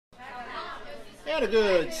And a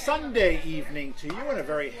good Sunday evening to you, and a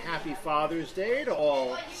very happy Father's Day to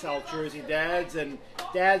all South Jersey dads and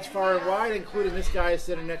dads far and wide, including this guy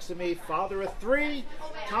sitting next to me, father of three,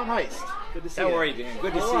 Tom Heist. Good to see you. How are you doing?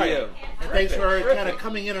 Good to see you. And thanks for kind of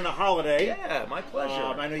coming in on a holiday. Yeah, my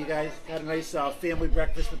pleasure. I know you guys had a nice family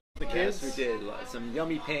breakfast with the kids. Yes, we did. Some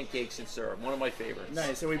yummy pancakes and syrup. One of my favorites.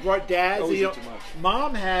 Nice. And we brought dads. Always eat too much.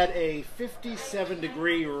 Mom had a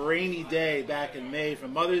 57-degree rainy day back in May for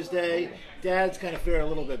Mother's Day. Dad's kind of fared a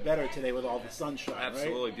little bit better today with all the sunshine.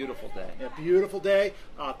 Absolutely. Right? Beautiful day. Yeah, beautiful day.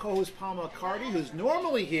 Co-host Palma Cardi, who's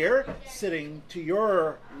normally here, sitting to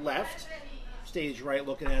your left, stage right,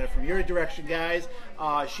 looking at it from your direction, guys.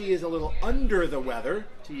 She is a little under the weather,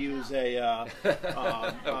 to use a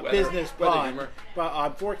business pun, but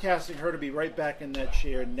I'm forecasting her to be right back in that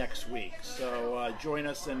chair next week. So join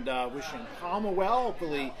us and wishing Palma well.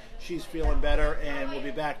 Hopefully she's feeling better, and we'll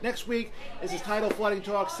be back next week. This is Tidal Flooding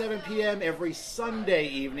Talk, 7 p.m. every Sunday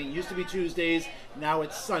evening. Used to be Tuesdays, now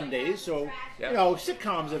it's Sundays. So, you know,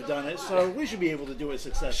 sitcoms have done it, so we should be able to do it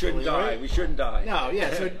successfully. Shouldn't die. Right? We shouldn't die. No,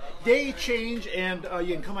 yeah. So day change, and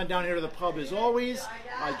you can come on down here to the pub as always.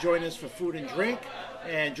 Join us for food and drink,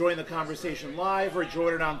 and join the conversation live, or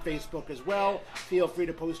join it on Facebook as well. Feel free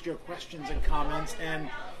to post your questions and comments. And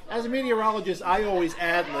as a meteorologist, I always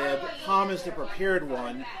ad-lib. Palma's the prepared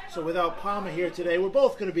one. So without Palma here today, we're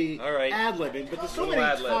both going to be ad-libbing. But there's so many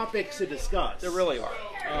topics to discuss. There really are.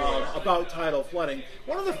 About tidal flooding.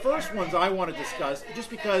 One of the first ones I want to discuss, just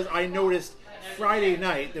because I noticed Friday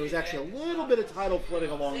night there was actually a little bit of tidal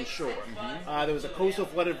flooding along the shore. There was a coastal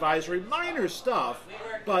flood advisory, minor stuff,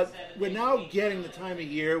 but we're now getting the time of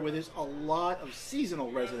year where there's a lot of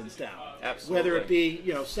seasonal residents down. Absolutely. Whether it be,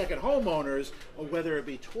 you know, second homeowners or whether it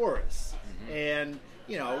be tourists. And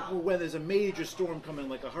you know, when there's a major storm coming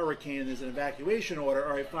like a hurricane and there's an evacuation order,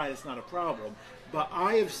 all right, fine, it's not a problem. But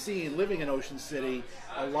I have seen, living in Ocean City,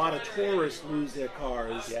 a lot of tourists lose their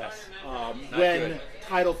cars when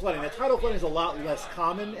tidal flooding. Now, tidal flooding is a lot less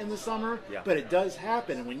common in the summer, but it does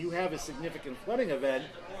happen. And when you have a significant flooding event,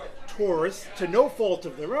 tourists, to no fault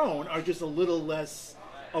of their own, are just a little less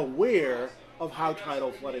aware of how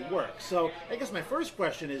tidal flooding works. So I guess my first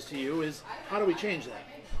question is to you is, how do we change that?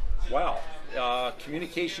 Wow.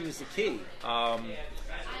 Communication is the key.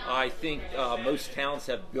 I think most towns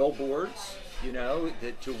have billboards, you know,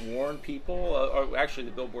 to warn people. Or actually,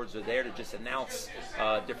 the billboards are there to just announce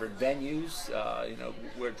different venues, you know,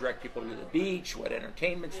 where direct people to the beach, what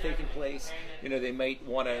entertainment's taking place. You know, they might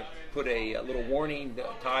want to put a little warning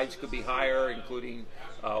that tides could be higher, including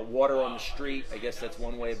water on the street. I guess that's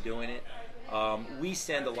one way of doing it. We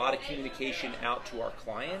send a lot of communication out to our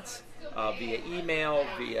clients via email,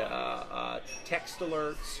 via text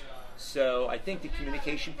alerts. So I think the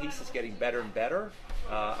communication piece is getting better and better.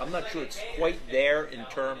 I'm not sure it's quite there in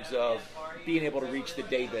terms of being able to reach the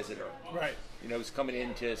day visitor. Right. You know, who's coming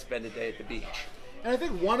in to spend a day at the beach. And I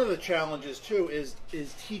think one of the challenges, too, is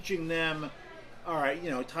teaching them, all right, you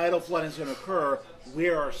know, tidal flooding is going to occur.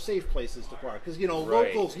 Where are safe places to park? Because, you know,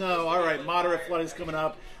 locals know, all right, moderate flooding is coming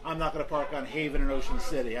up. I'm not going to park on Haven and Ocean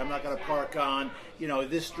City. I'm not going to park on, you know,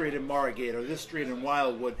 this street in Margate or this street in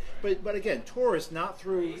Wildwood. But again, tourists, not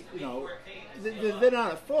through, you know, they're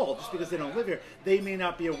not at fault just because they don't live here. They may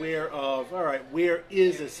not be aware of, all right, where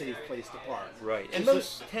is a safe place to park? Right. And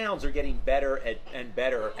most towns are getting better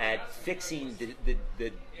at fixing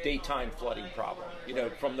the daytime flooding problem, you know,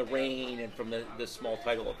 from the rain and from the small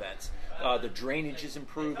tidal events. The drainage is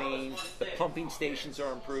improving, the pumping stations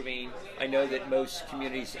are improving. I know that most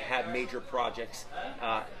communities have major projects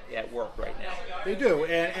at work right now. They do,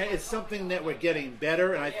 and it's something that we're getting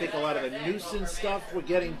better, and I think a lot of the nuisance stuff we're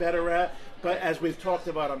getting better at. But as we've talked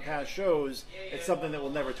about on past shows, it's something that will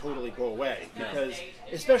never totally go away, because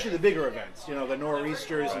especially the bigger events, you know, the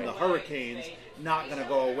nor'easters and the hurricanes, not going to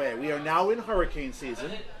go away. We are now in hurricane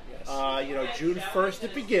season. You know, June 1st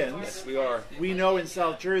it begins. Yes, we are. We know in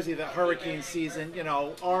South Jersey that hurricane season, you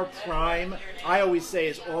know, our prime, I always say,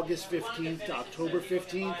 is August 15th to October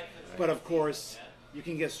 15th. But of course, you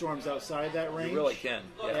can get storms outside that range. You really can,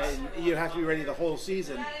 yes. And you have to be ready the whole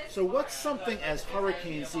season. So what's something as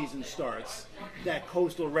hurricane season starts that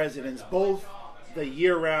coastal residents, both the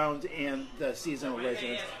year-round and the seasonal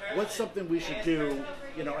residents, what's something we should do,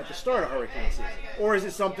 you know, at the start of hurricane season? Or is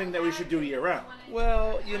it something that we should do year-round?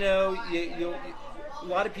 Well, you know, a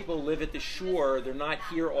lot of people live at the shore. They're not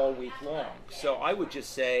here all week long. So I would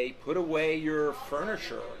just say put away your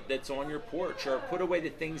furniture that's on your porch, or put away the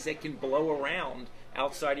things that can blow around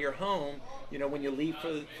outside of your home. You know, when you leave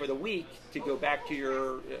for the week to go back to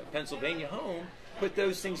your Pennsylvania home, put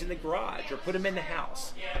those things in the garage or put them in the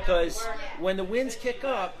house. Because when the winds kick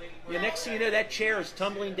up, the next thing you know, that chair is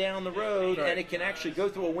tumbling down the road, and it can actually go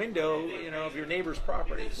through a window, of your neighbor's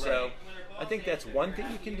property. So I think that's one thing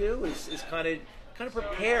you can do is kind of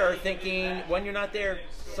prepare, thinking when you're not there,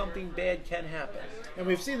 something bad can happen. And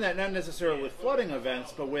we've seen that not necessarily with flooding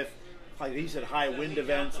events, but with, like you said, high wind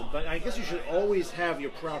events. But I guess you should always have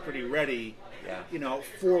your property ready,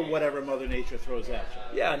 for whatever Mother Nature throws at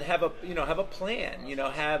you. Yeah, and have a plan.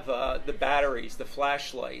 Have the batteries, the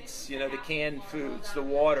flashlights, the canned foods, the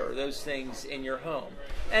water, those things in your home.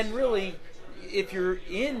 And really, if you're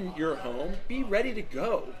in your home, be ready to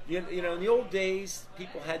go. In the old days,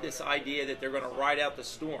 people had this idea that they're going to ride out the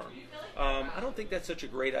storm. I don't think that's such a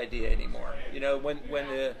great idea anymore. When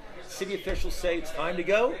the city officials say it's time to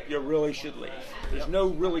go, you really should leave. There's no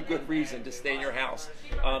really good reason to stay in your house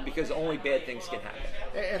because only bad things can happen.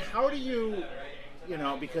 And how do you,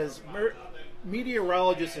 because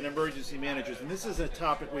meteorologists and emergency managers, and this is a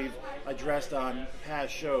topic we've addressed on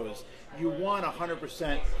past shows, you want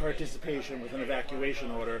 100% participation with an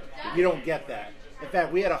evacuation order. You don't get that. In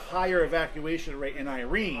fact, we had a higher evacuation rate in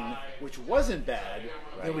Irene, which wasn't bad,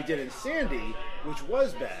 than we did in Sandy, which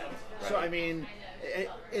was bad. Right. So, I mean,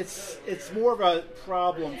 it's more of a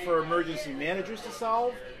problem for emergency managers to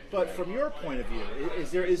solve. But from your point of view,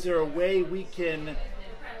 is there a way we can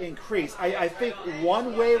increase? I think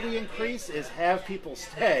one way we increase is have people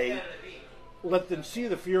stay, let them see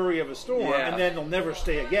the fury of a storm, and then they'll never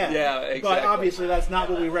stay again. Yeah, exactly. But obviously that's not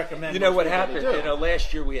what we recommend. What happened?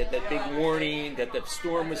 Last year we had that big warning that the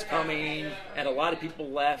storm was coming, and a lot of people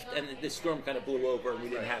left, and the storm kind of blew over, and we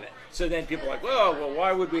didn't have it. So then people were like, well,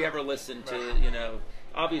 why would we ever listen to,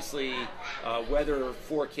 Obviously, weather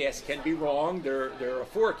forecasts can be wrong. They're a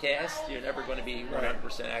forecast. You're never going to be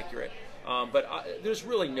 100% accurate. But there's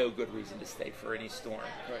really no good reason to stay for any storm.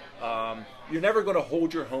 Right. You're never going to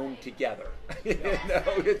hold your home together.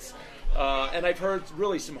 It's and I've heard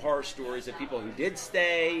really some horror stories of people who did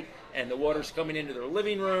stay, and the water's coming into their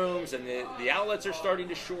living rooms, and the outlets are starting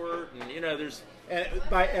to short, and there's. And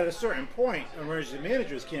at a certain point, emergency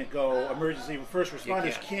managers can't go. Emergency first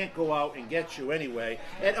responders can't go out and get you anyway.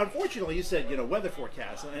 And unfortunately, you said weather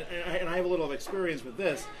forecasts, and I have a little experience with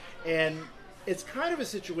this, and it's kind of a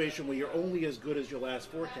situation where you're only as good as your last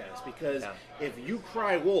forecast, because if you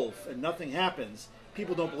cry wolf and nothing happens,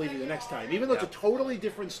 people don't believe you the next time. Even though it's a totally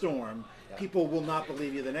different storm, people will not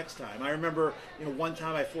believe you the next time. I remember, one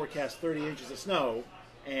time I forecast 30 inches of snow,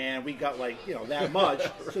 and we got that much.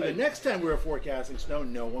 So the next time we were forecasting snow,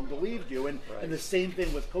 no one believed you. And the same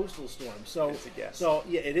thing with coastal storms. So it's a guess. So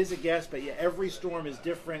it is a guess, but every storm is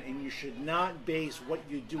different, and you should not base what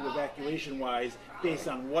you do evacuation-wise based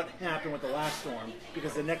on what happened with the last storm,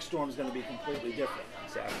 because the next storm is going to be completely different.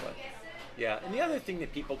 Exactly. Yeah, and the other thing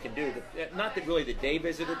that people can do, not that really the day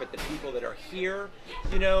visitor, but the people that are here,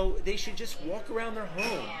 they should just walk around their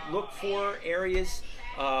home, look for areas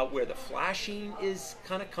where the flashing is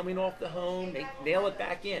kind of coming off the home, nail it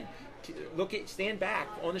back in. Stand back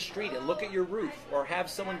on the street and look at your roof, or have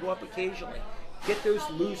someone go up occasionally. Get those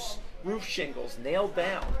loose roof shingles nailed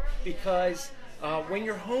down, because when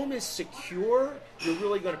your home is secure, you're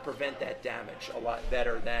really going to prevent that damage a lot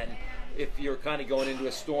better than if you're kind of going into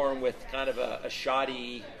a storm with kind of a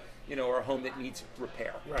shoddy, or a home that needs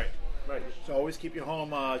repair. Right. So always keep your home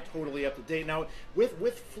totally up to date. Now, with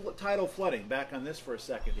tidal flooding, back on this for a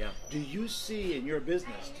second, do you see in your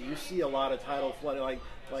business, a lot of tidal flooding,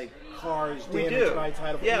 like cars damaged by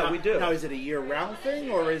tidal flooding? Yeah, we do. Now, is it a year-round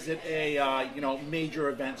thing, or is it a major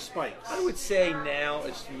event spikes? I would say now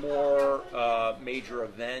it's more major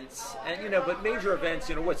events, and but major events,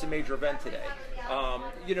 what's a major event today?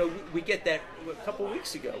 We get that a couple of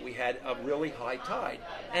weeks ago. We had a really high tide,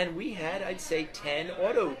 and we had, I'd say, 10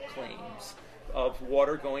 auto claims of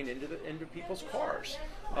water going into people's cars.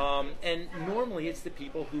 And normally it's the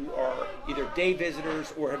people who are either day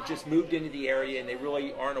visitors or have just moved into the area, and they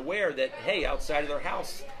really aren't aware that, hey, outside of their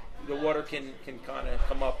house, the water can kind of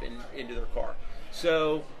come up into their car.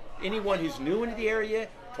 So anyone who's new into the area,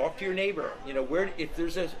 talk to your neighbor. If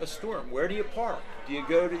there's a storm, where do you park? Do you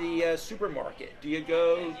go to the supermarket? Do you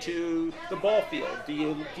go to the ball field? Do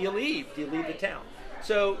you leave? Do you leave the town?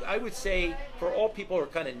 So I would say for all people who are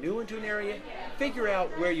kind of new into an area, figure out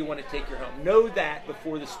where you want to take your home. Know that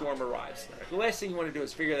before the storm arrives. The last thing you want to do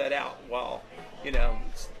is figure that out while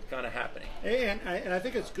it's kind of happening. And I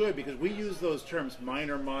think it's good, because we use those terms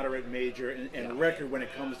minor, moderate, major, and record when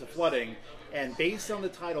it comes to flooding. And based on the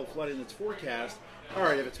tidal flooding that's forecast, all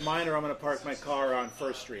right, if it's minor, I'm going to park my car on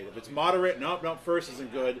 1st Street. If it's moderate, no, 1st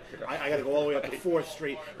isn't good. I got to go all the way up to 4th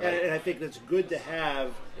Street. And I think that's good to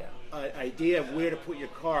have an idea of where to put your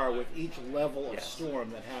car with each level of Yes.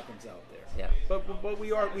 storm that happens out there. Yeah, but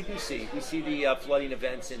we do see the flooding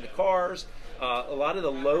events in the cars. A lot of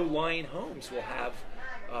the low-lying homes will have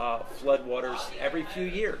floodwaters every few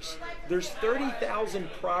years. There's 30,000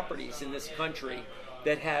 properties in this country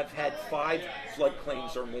that have had 5 flood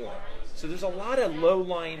claims or more. So there's a lot of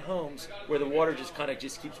low-lying homes where the water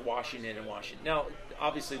just keeps washing in and washing. Now,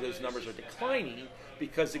 obviously, those numbers are declining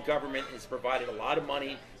because the government has provided a lot of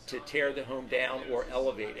money to tear the home down or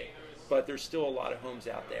elevate it. But there's still a lot of homes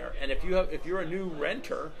out there, and if you're a new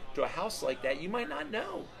renter to a house like that, you might not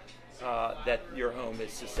know that your home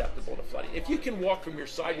is susceptible to flooding. If you can walk from your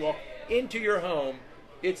sidewalk into your home,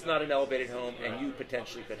 it's not an elevated home, and you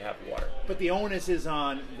potentially could have water. But the onus is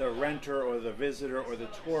on the renter or the visitor or the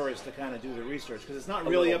tourist to kind of do the research, because it's not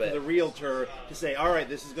really up to the realtor to say, all right,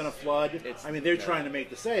 this is going to flood. They're trying to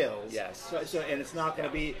make the sales. Yes. And it's not going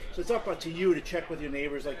to be. So it's up to you to check with your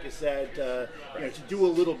neighbors, like you said, to do a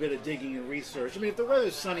little bit of digging and research. I mean, if the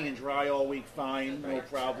weather's sunny and dry all week, fine, no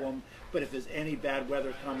problem. But if there's any bad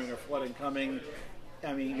weather coming or flooding coming,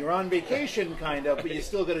 I mean, you're on vacation, kind of, but you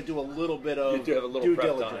still got to do a little bit of you do have a little due prep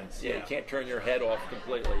diligence. Time. Yeah, you can't turn your head off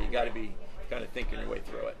completely. You got to be kind of thinking your way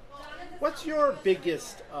through it. What's your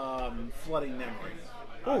biggest flooding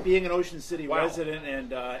memory? Being an Ocean City resident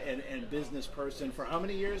and business person for how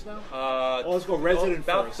many years now? Let's go resident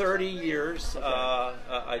about first. 30 years. Okay.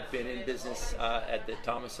 I've been in business at the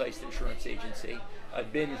Thomas Heist Insurance Agency.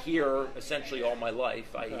 I've been here essentially all my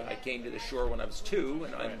life. I came to the shore when I was 2,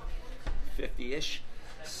 and I'm 50-ish.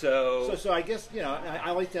 So I guess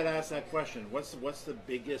I like to ask that question. What's the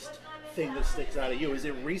biggest thing that sticks out of you? Is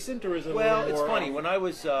it recent or is it? Well, it's funny. When I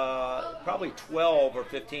was probably 12 or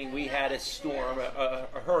 15, we had a storm, a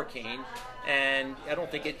hurricane, and I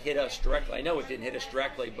don't think it hit us directly. I know it didn't hit us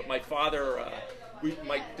directly, but my father, we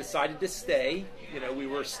decided to stay. We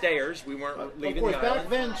were stayers. We weren't leaving the island. Of course, back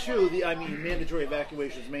then too, mandatory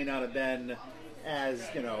evacuations may not have been as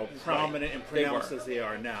prominent and pronounced as they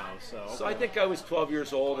are now. So I think I was 12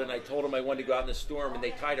 years old, and I told them I wanted to go out in the storm, and they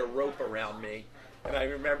tied a rope around me. And I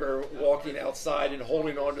remember walking outside and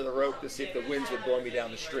holding onto the rope to see if the winds would blow me down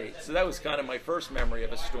the street. So that was kind of my first memory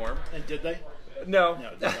of a storm. And did they? No,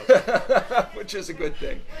 which is a good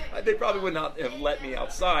thing. They probably would not have let me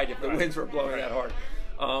outside if the winds were blowing that hard.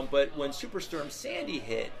 But when Superstorm Sandy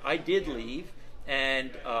hit, I did leave, and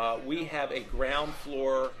we have a ground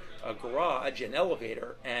floor garage and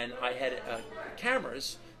elevator, and I had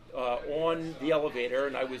cameras on the elevator,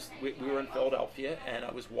 and we were in Philadelphia, and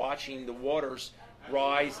I was watching the waters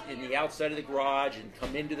rise in the outside of the garage and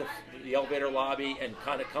come into the elevator lobby and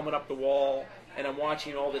kind of coming up the wall, and I'm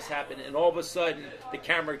watching all this happen, and all of a sudden the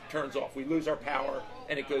camera turns off. We lose our power,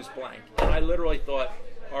 and it goes blank. And I literally thought,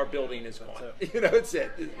 our building is gone. It's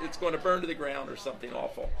it. It's going to burn to the ground or something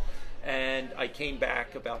awful. And I came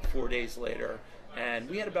back about 4 days later, and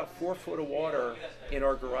we had about 4 foot of water in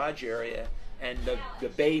our garage area, and the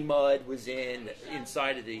bay mud was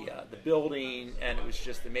inside of the building, and it was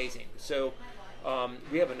just amazing. So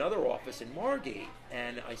we have another office in Margate,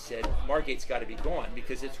 and I said, Margate's got to be gone,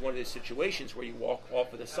 because it's one of those situations where you walk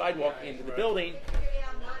off of the sidewalk into the building,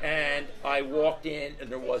 and I walked in, and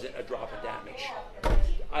there wasn't a drop of damage.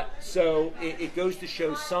 So it goes to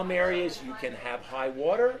show some areas you can have high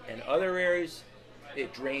water, and other areas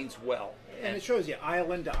it drains well. And it shows you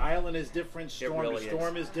island to island is different, storm really to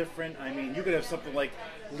storm is different. I mean, you could have something like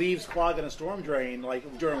leaves clogging a storm drain,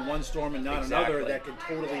 like during one storm and not another, that could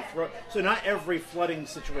totally throw. So not every flooding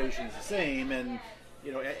situation is the same, and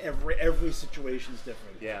every situation is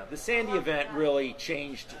different. Yeah, the Sandy event really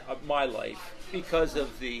changed my life because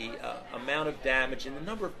of the amount of damage and the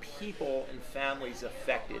number of people and families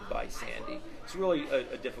affected by Sandy. It's really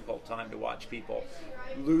a difficult time to watch people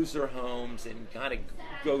lose their homes and kind of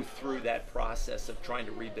go through that process of trying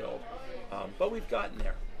to rebuild. But we've gotten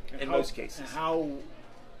there in most cases. How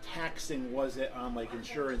taxing was it on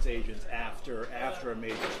insurance agents after a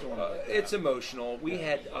major storm? It's emotional. We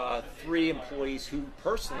had 3 employees who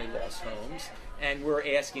personally lost homes, and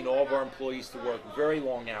we're asking all of our employees to work very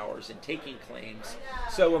long hours and taking claims.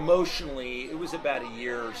 So emotionally, it was about a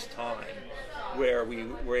year's time where we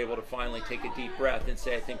were able to finally take a deep breath and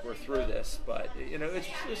say, I think we're through this. But,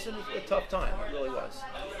 it's a tough time. It really was.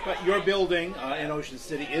 But your building in Ocean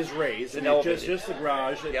City is raised. It's just the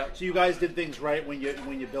garage. Yep. So you guys did things right when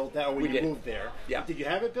you built that, or when you moved there. Yeah. Did you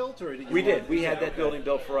have it built, or did you? We did. We had that building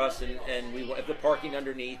built for us, and we had the parking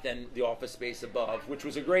underneath and the office space above, which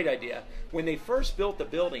was a great idea. When they first built the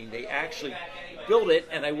building, they actually built it,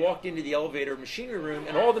 and I walked into the elevator machinery room,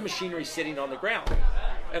 and all the machinery sitting on the ground.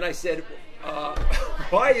 And I said,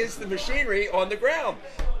 why is the machinery on the ground?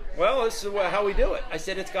 well, this is how we do it. I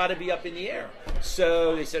said, it's got to be up in the air.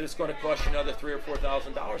 So they said, it's going to cost you another $3,000 or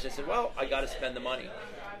 $4,000. I said, well, I got to spend the money.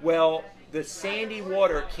 Well, the sandy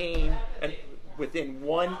water came and within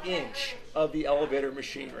 1 inch of the elevator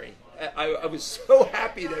machinery. I was so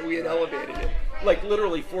happy that we had elevated it, like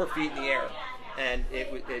literally 4 feet in the air, and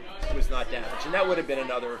it was not damaged. And that would have been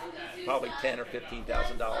another probably $10,000 or $15,000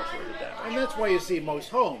 worth of damage. And that's why you see most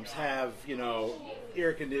homes have,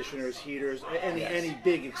 air conditioners, heaters, any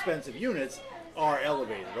big expensive units are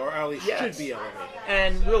elevated, or at least should be elevated.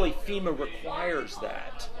 And really, FEMA requires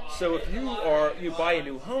that. So if you buy a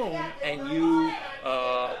new home and you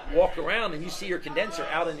walk around and you see your condenser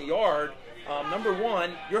out in the yard, number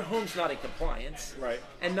one, your home's not in compliance. Right.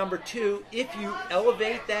 And number two, if you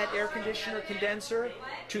elevate that air conditioner condenser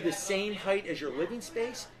to the same height as your living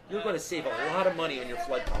space, you're going to save a lot of money on your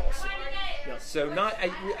flood policy. Yeah. So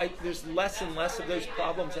there's less and less of those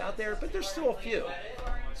problems out there, but there's still a few.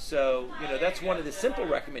 So, that's one of the simple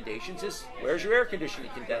recommendations is, where's your air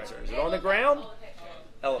conditioning condenser? Is it on the ground?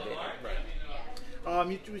 Elevate it. Right.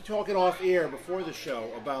 You were talking off air before the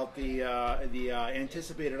show about the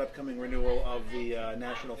anticipated upcoming renewal of the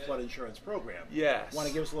National Flood Insurance Program. Yes. Want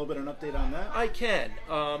to give us a little bit of an update on that? I can.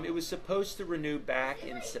 It was supposed to renew back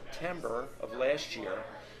in September of last year,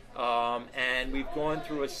 and we've gone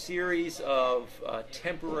through a series of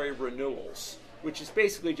temporary renewals, which is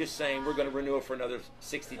basically just saying we're going to renew it for another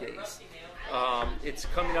 60 days. It's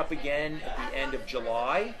coming up again at the end of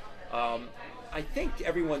July. I think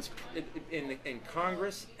everyone's in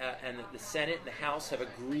Congress and the Senate and the House have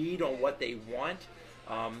agreed on what they want.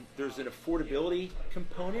 There's an affordability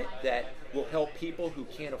component that will help people who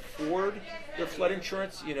can't afford their flood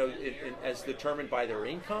insurance, as determined by their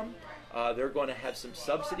income. They're going to have some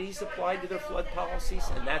subsidies applied to their flood policies,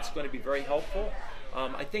 and that's going to be very helpful.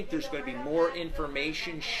 I think there's going to be more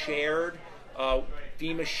information shared,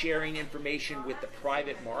 FEMA sharing information with the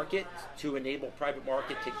private market to enable private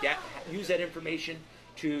market to use that information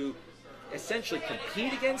to essentially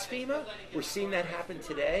compete against FEMA. We're seeing that happen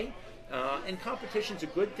today. And competition's a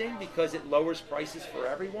good thing because it lowers prices for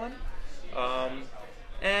everyone.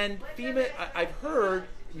 And FEMA, I've heard,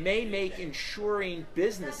 may make insuring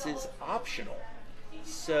businesses optional.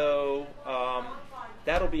 So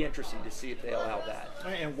that'll be interesting to see if they allow that.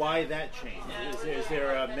 And why that change? Is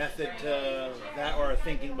there a method to that or a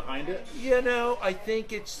thinking behind it? I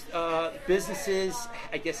think it's businesses,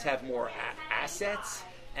 I guess, have more assets,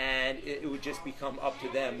 and it would just become up to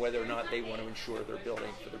them whether or not they want to insure their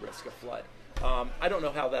building for the risk of flood. I don't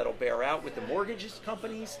know how that'll bear out with the mortgages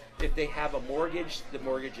companies. If they have a mortgage, the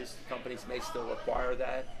mortgages companies may still require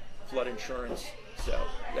that flood insurance. So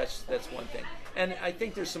that's one thing. And I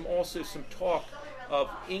think there's also some talk of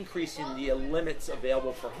increasing the limits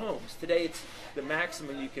available for homes. Today, it's the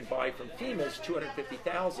maximum you can buy from FEMA is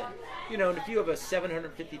 $250,000. And if you have a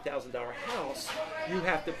 $750,000 house, you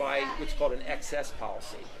have to buy what's called an excess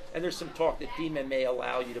policy. And there's some talk that FEMA may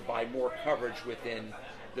allow you to buy more coverage within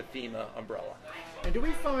the FEMA umbrella. And do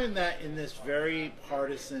we find that in this very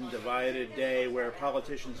partisan, divided day where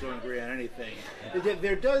politicians don't agree on anything,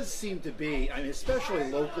 there does seem to be, especially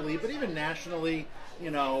locally, but even nationally,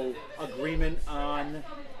 agreement on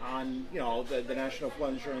the National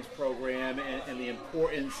Flood Insurance Program and the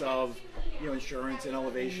importance of insurance and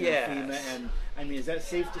elevation of FEMA. And is that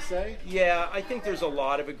safe to say? Yeah, I think there's a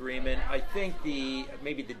lot of agreement. I think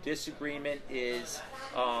maybe the disagreement is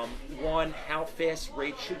one, how fast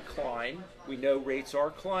rates should climb. We know rates are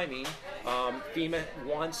climbing. FEMA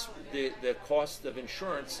wants the cost of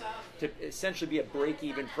insurance to essentially be a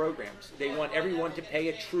break-even program. They want everyone to pay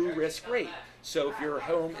a true risk rate. So if your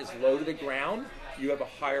home is low to the ground, you have a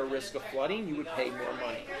higher risk of flooding, you would pay more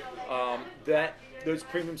money. Those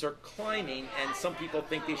premiums are climbing, and some people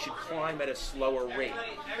think they should climb at a slower rate.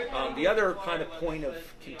 The other kind of point of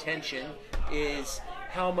contention is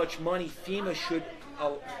how much money FEMA should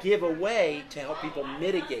give away to help people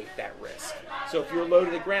mitigate that risk. So if you're low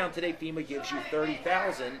to the ground today, FEMA gives you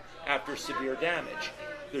 $30,000 after severe damage.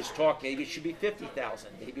 There's talk maybe it should be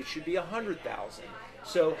 $50,000, maybe it should be $100,000.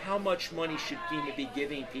 So how much money should FEMA be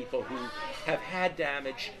giving people who have had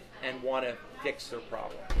damage and want to fix their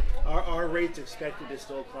problem? Are rates expected to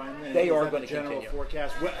still climb? They are going to general continue.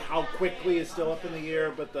 Forecast. How quickly is still up in the air,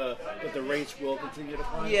 but the rates will continue to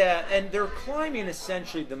climb? Yeah, and they're climbing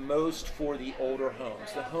essentially the most for the older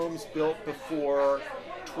homes, the homes built before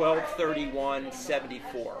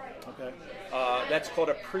 12/31/74. Okay. That's called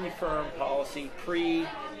a pre-firm policy.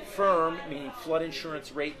 Pre-firm meaning flood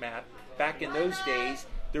insurance rate map. Back in those days,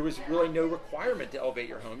 there was really no requirement to elevate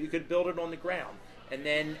your home. You could build it on the ground. And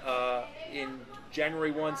then in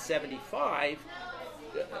January 1, 75,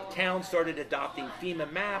 towns started adopting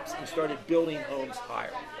FEMA maps and started building homes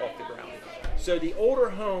higher off the ground. So the older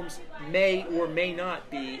homes may or may not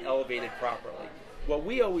be elevated properly. What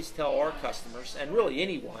we always tell our customers, and really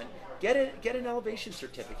anyone, get an elevation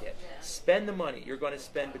certificate. Spend the money. You're going to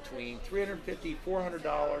spend between $350,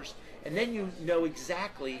 $400, and then you know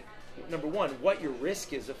exactly, number one, what your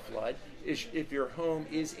risk is of flood. If your home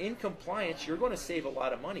is in compliance, you're going to save a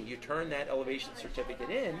lot of money. You turn that elevation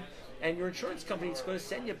certificate in, and your insurance company is going to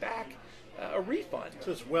send you back a refund.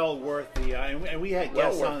 So it's well worth the, and we had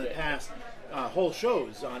guests on in the past, whole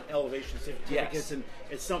shows on elevation certificates, and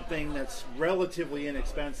it's something that's relatively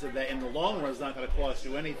inexpensive that in the long run is not going to cost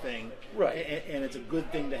you anything. Right. And it's a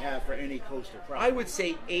good thing to have for any coastal property. I would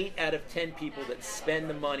say 8 out of 10 people that spend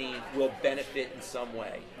the money will benefit in some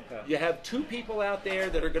way. Okay. You have 2 people out there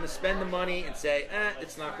that are going to spend the money and say,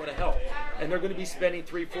 it's not going to help. And they're going to be spending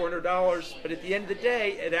 $300, $400, but at the end of the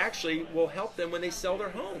day, it actually will help them when they sell their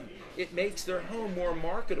home. It makes their home more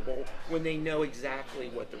marketable when they know exactly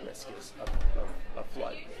what the risk is of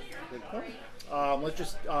flood. Good point. Let's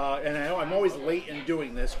just, and I know I'm always late in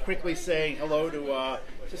doing this, quickly saying hello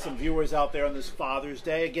to some viewers out there on this Father's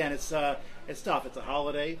Day. Again, it's tough. It's a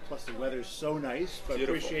holiday, plus the weather's so nice, but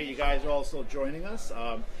Beautiful. Appreciate you guys all still joining us.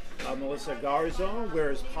 Melissa Garzone,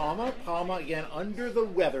 where's Palma? Palma, again, under the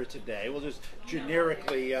weather today. We'll just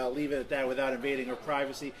generically leave it at that without invading her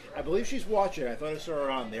privacy. I believe she's watching. I thought I saw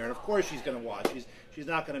her on there, and of course she's going to watch. She's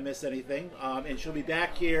not going to miss anything, and she'll be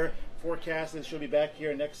back here, forecasted, she'll be back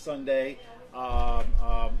here next Sunday,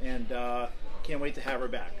 and can't wait to have her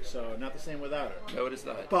back. So not the same without her. No, it is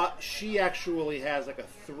not. But she actually has like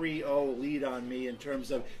a 3-0 lead on me in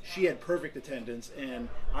terms of she had perfect attendance and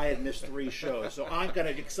I had missed 3 shows. So I'm kind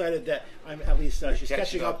of excited that I'm at least she's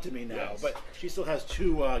catching up to me now. Yes. But she still has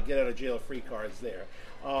 2 get out of jail free cards there.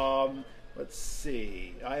 Let's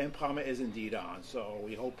see. And Palma is indeed on. So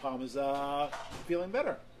we hope Palma's feeling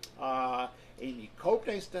better. Amy Cope,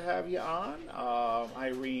 nice to have you on.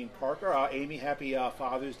 Irene Parker. Amy, happy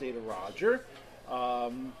Father's Day to Roger.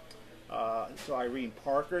 So Irene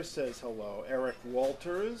Parker says hello. Eric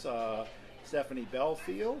Walters. Stephanie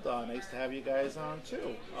Belfield. Nice to have you guys on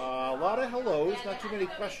too. A lot of hellos, not too many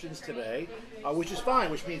questions today, which is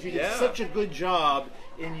fine, which means you did such a good job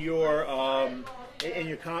in your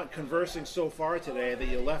conversing so far today that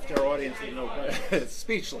you left our audience with no questions.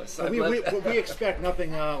 Speechless. We expect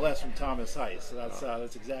nothing less from Thomas Heist, so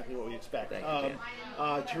that's exactly what we expect. Thank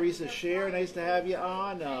you, Teresa Scher, nice to have you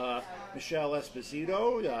on. Michelle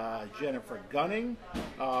Esposito, Jennifer Gunning,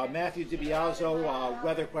 Matthew DiBiazzo,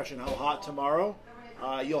 weather question, how hot tomorrow?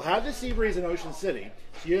 You'll have the sea breeze in Ocean City,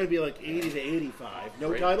 so you're going to be like 80 to 85.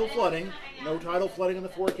 No tidal flooding. No tidal flooding in the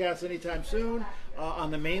forecast anytime soon.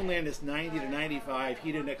 On the mainland, it's 90 to 95,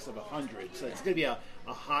 heat index of 100. So it's going to be a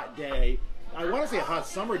hot day. I want to say a hot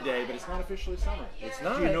summer day, but it's not officially summer. It's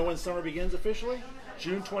not. Do you know when summer begins officially?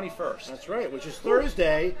 June 21st. That's right, which is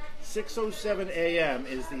Thursday, 6:07 a.m.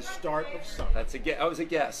 is the start of summer. That was a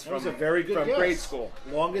guess. That was a very good guess. From grade school.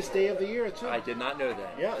 Longest day of the year, too. I did not know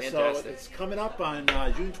that. Yeah, fantastic. So it's coming up on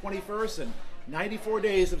June 21st, and 94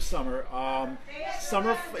 days of summer.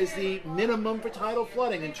 Summer is the minimum for tidal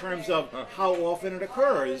flooding in terms of how often it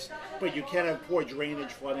occurs, but you can have poor drainage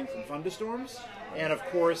flooding from thunderstorms, and of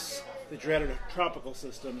course the dreaded tropical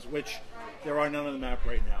systems, which there are none on the map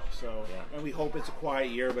right now. So, and we hope it's a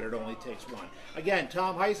quiet year, but it only takes one. Again,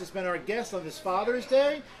 Tom Heist has been our guest on this Father's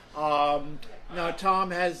Day. Now,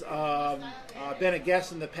 Tom has been a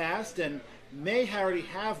guest in the past and may already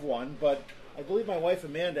have one, but I believe my wife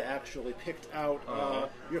Amanda actually picked out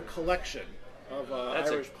your collection of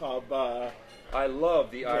Irish pub. I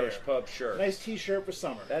love the Irish pub shirt. Nice T-shirt for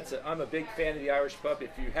summer. I'm a big fan of the Irish pub.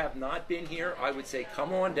 If you have not been here, I would say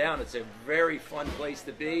come on down. It's a very fun place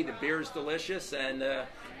to be. The beer is delicious, and the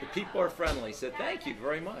people are friendly. So thank you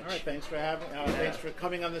very much. All right, thanks for thanks for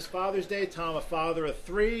coming on this Father's Day. Tom, a father of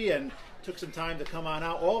 3, and took some time to come on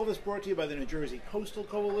out. All of this brought to you by the New Jersey Coastal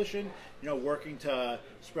Coalition, working to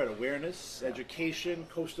spread awareness, education,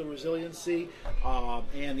 coastal resiliency,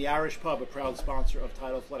 and the Irish Pub, a proud sponsor of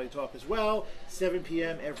Tidal Flooding Talk as well. 7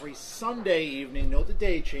 p.m. every Sunday evening. Note the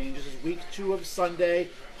day change. This is week 2 of Sunday.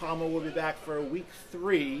 Palma will be back for week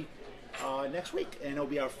 3 next week, and it'll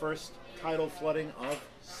be our first tidal flooding of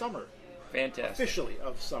summer. Fantastic. Officially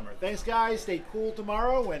of summer. Thanks, guys. Stay cool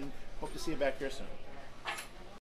tomorrow, and hope to see you back here soon.